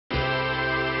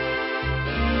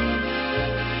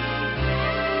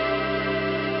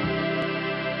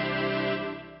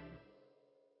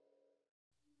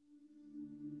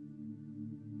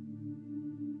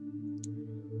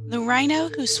The Rhino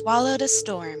Who Swallowed a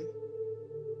Storm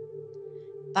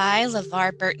by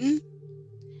LeVar Burton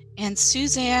and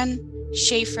Suzanne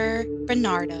Schaefer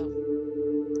Bernardo.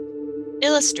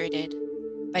 Illustrated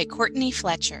by Courtenay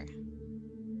Fletcher.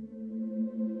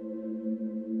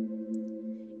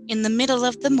 In the middle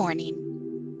of the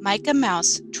morning, Micah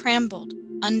Mouse trembled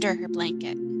under her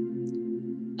blanket.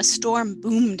 A storm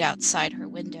boomed outside her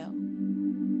window.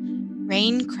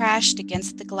 Rain crashed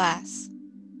against the glass.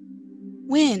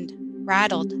 Wind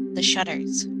rattled the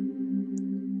shutters.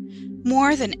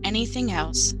 More than anything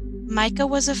else, Micah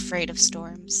was afraid of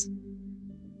storms.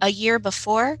 A year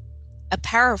before, a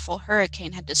powerful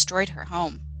hurricane had destroyed her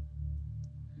home.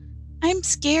 "I'm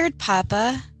scared,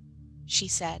 Papa," she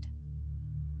said.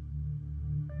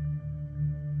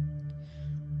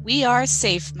 "We are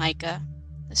safe, Micah.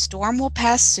 The storm will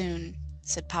pass soon,"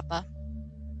 said Papa.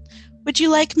 "Would you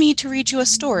like me to read you a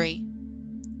story?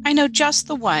 I know just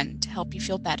the one to help you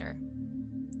feel better."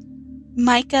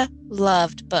 Micah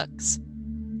loved books,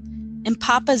 and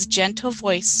Papa's gentle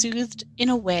voice soothed in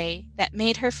a way that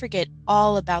made her forget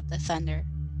all about the thunder.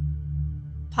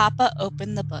 Papa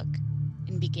opened the book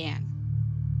and began.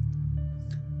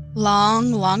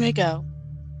 Long, long ago,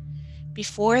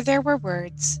 before there were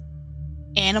words,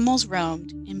 animals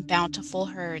roamed in bountiful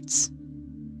herds.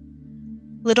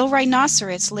 Little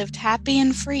Rhinoceros lived happy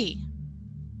and free,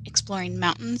 exploring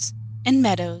mountains and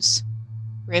meadows,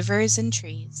 rivers and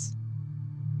trees.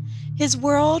 His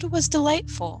world was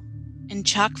delightful and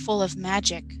chock full of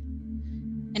magic,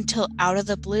 until out of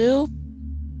the blue,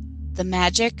 the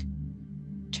magic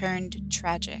turned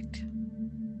tragic.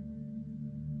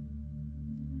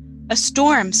 A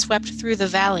storm swept through the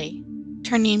valley,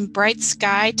 turning bright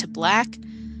sky to black.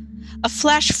 A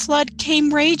flash flood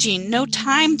came raging, no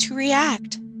time to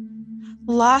react.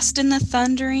 Lost in the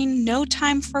thundering, no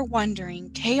time for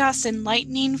wondering, chaos and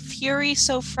lightning, fury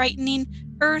so frightening,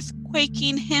 earth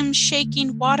quaking, him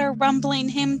shaking, water rumbling,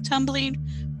 him tumbling,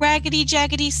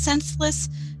 raggedy-jaggedy, senseless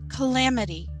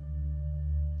calamity.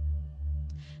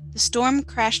 The storm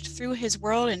crashed through his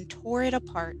world and tore it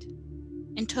apart,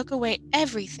 and took away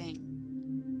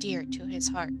everything dear to his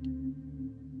heart.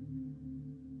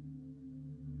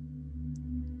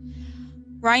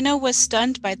 Rhino was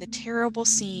stunned by the terrible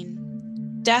scene,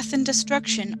 death and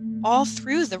destruction all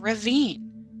through the ravine.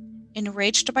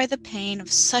 Enraged by the pain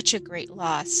of such a great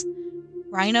loss,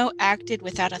 Rhino acted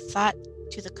without a thought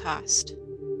to the cost.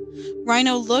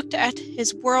 Rhino looked at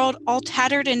his world all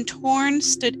tattered and torn,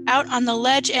 stood out on the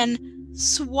ledge, and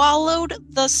swallowed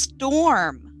the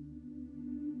storm.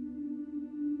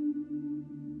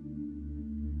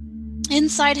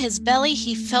 Inside his belly,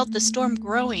 he felt the storm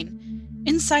growing.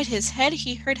 Inside his head,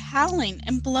 he heard howling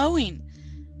and blowing.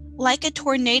 Like a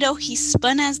tornado, he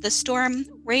spun as the storm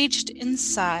raged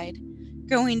inside,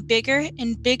 growing bigger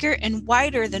and bigger and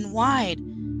wider than wide.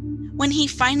 When he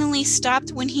finally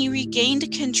stopped, when he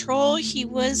regained control, he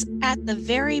was at the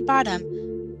very bottom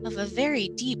of a very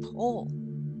deep hole.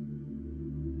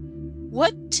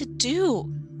 What to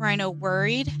do? Rhino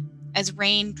worried as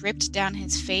rain dripped down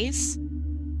his face.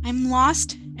 "I'm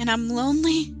lost and I'm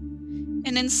lonely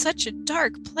and in such a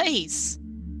dark place."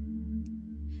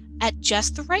 At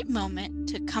just the right moment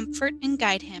to comfort and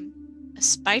guide him, a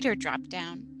spider dropped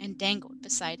down and dangled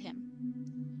beside him.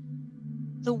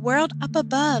 "The world up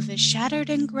above is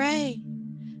shattered and gray,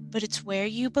 but it's where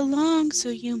you belong, so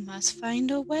you must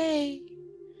find a way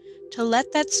to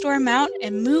let that storm out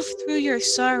and move through your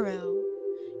sorrow.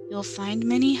 You'll find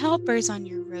many helpers on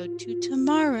your road to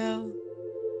tomorrow."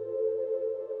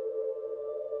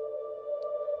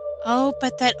 Oh,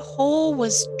 but that hole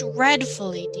was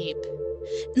dreadfully deep,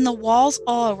 and the walls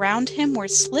all around him were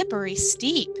slippery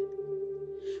steep.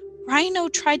 Rhino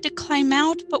tried to climb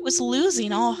out, but was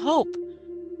losing all hope,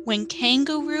 when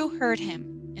Kangaroo heard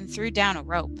him and threw down a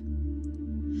rope.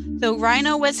 Though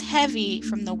Rhino was heavy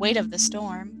from the weight of the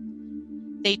storm,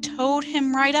 they towed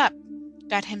him right up,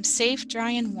 got him safe,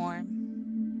 dry, and warm.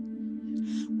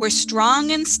 We're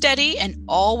strong and steady and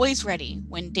always ready.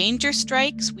 When danger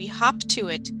strikes, we hop to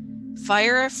it.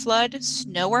 Fire or flood,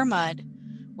 snow or mud.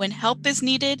 When help is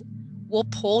needed, we'll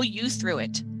pull you through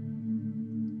it.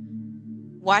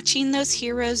 Watching those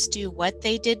heroes do what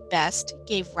they did best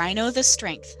gave Rhino the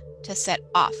strength to set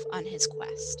off on his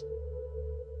quest.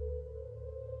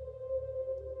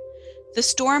 The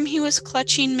storm he was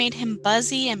clutching made him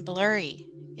buzzy and blurry.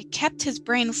 It kept his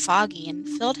brain foggy and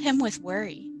filled him with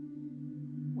worry.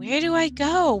 Where do I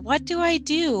go? What do I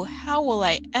do? How will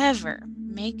I ever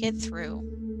make it through?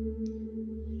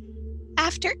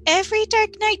 After every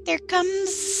dark night there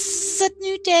comes a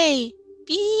new day.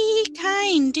 Be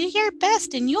kind, do your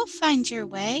best, and you'll find your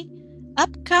way.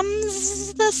 Up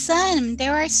comes the sun.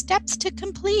 There are steps to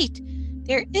complete.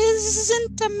 There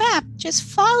isn't a map. Just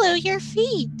follow your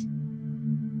feet.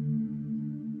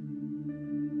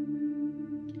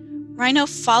 Rhino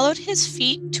followed his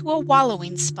feet to a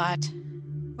wallowing spot,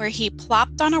 where he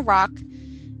plopped on a rock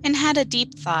and had a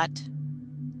deep thought.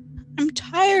 I'm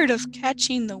tired of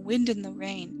catching the wind and the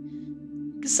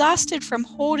rain, exhausted from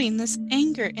holding this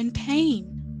anger and pain.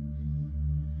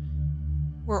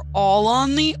 We're all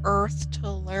on the earth to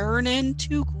learn and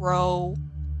to grow,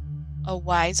 a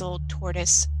wise old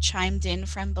tortoise chimed in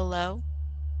from below.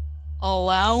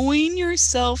 Allowing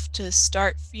yourself to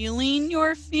start feeling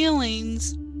your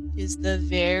feelings is the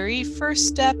very first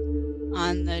step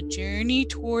on the journey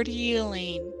toward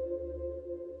healing.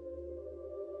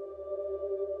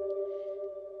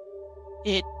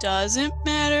 It doesn't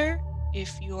matter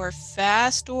if you're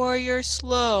fast or you're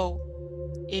slow.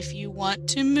 If you want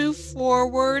to move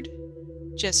forward,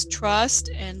 just trust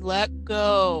and let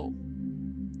go.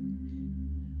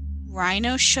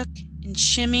 Rhino shook and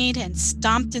shimmied and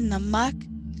stomped in the muck,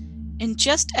 and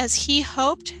just as he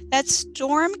hoped, that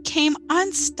storm came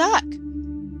unstuck.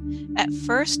 At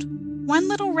first, one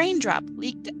little raindrop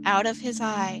leaked out of his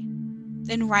eye.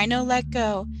 Then Rhino let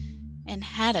go and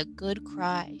had a good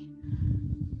cry.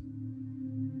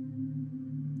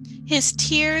 His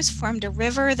tears formed a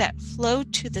river that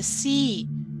flowed to the sea,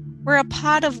 where a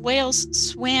pod of whales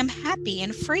swam happy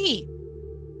and free.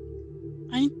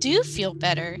 I do feel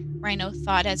better, Rhino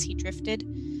thought as he drifted.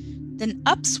 Then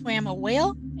up swam a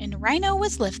whale, and Rhino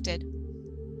was lifted.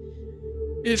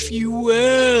 If you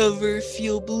ever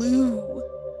feel blue,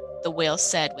 the whale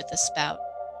said with a spout,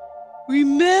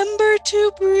 remember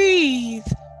to breathe.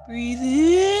 Breathe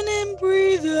in and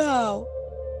breathe out.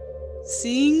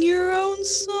 Sing your own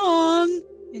song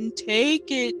and take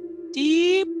it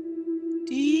deep,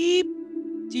 deep,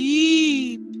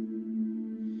 deep.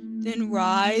 Then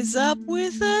rise up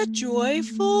with a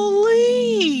joyful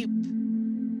leap.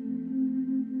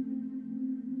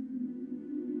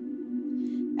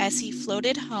 As he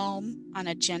floated home on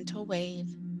a gentle wave,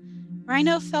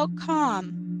 Rhino felt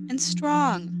calm and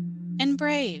strong and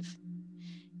brave.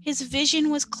 His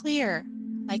vision was clear,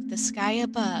 like the sky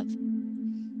above,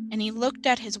 and he looked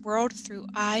at his world through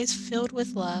eyes filled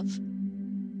with love.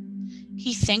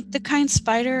 He thanked the kind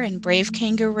spider and brave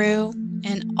kangaroo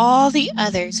and all the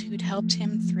others who'd helped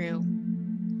him through.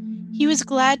 He was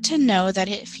glad to know that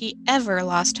if he ever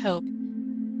lost hope,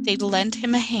 they'd lend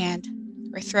him a hand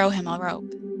or throw him a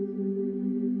rope.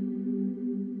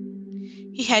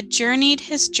 He had journeyed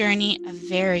his journey a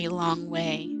very long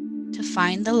way to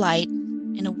find the light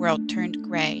in a world turned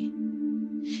gray.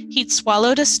 He'd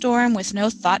swallowed a storm with no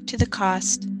thought to the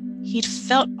cost. He'd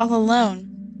felt all alone.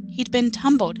 He'd been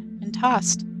tumbled and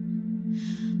tossed.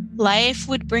 Life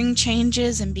would bring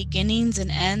changes and beginnings and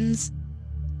ends,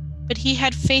 but he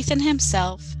had faith in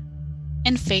himself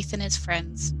and faith in his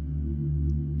friends.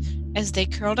 As they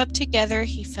curled up together,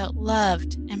 he felt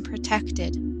loved and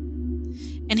protected,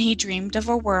 and he dreamed of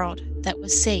a world that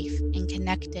was safe and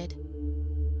connected.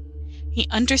 He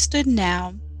understood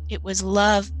now it was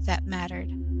love that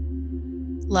mattered.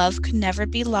 Love could never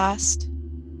be lost.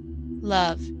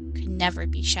 Love could never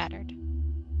be shattered.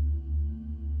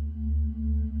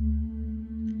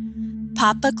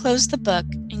 Papa closed the book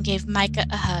and gave Micah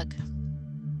a hug.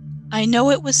 I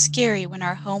know it was scary when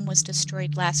our home was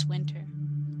destroyed last winter,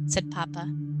 said Papa.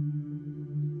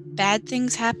 Bad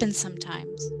things happen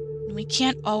sometimes, and we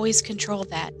can't always control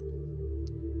that.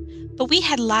 But we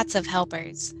had lots of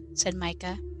helpers, said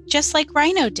Micah, just like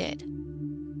Rhino did.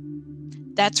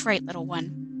 That's right, little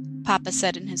one, Papa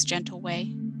said in his gentle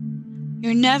way.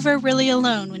 You're never really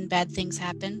alone when bad things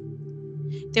happen.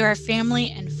 There are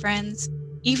family and friends,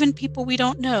 even people we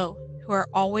don't know, who are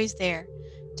always there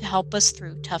to help us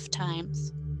through tough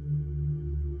times.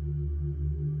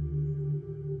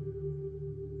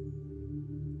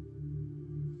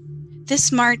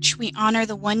 This March, we honor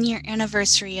the one-year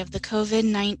anniversary of the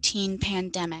COVID-19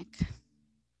 pandemic.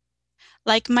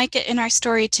 Like Micah in our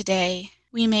story today,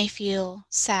 we may feel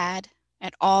sad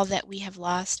at all that we have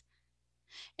lost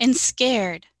and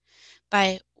scared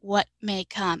by what may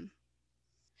come.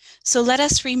 So let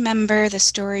us remember the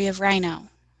story of Rhino.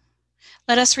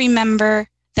 Let us remember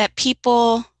that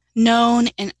people known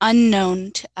and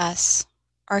unknown to us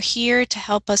are here to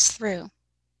help us through.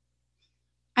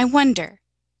 I wonder,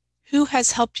 who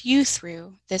has helped you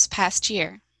through this past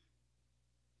year?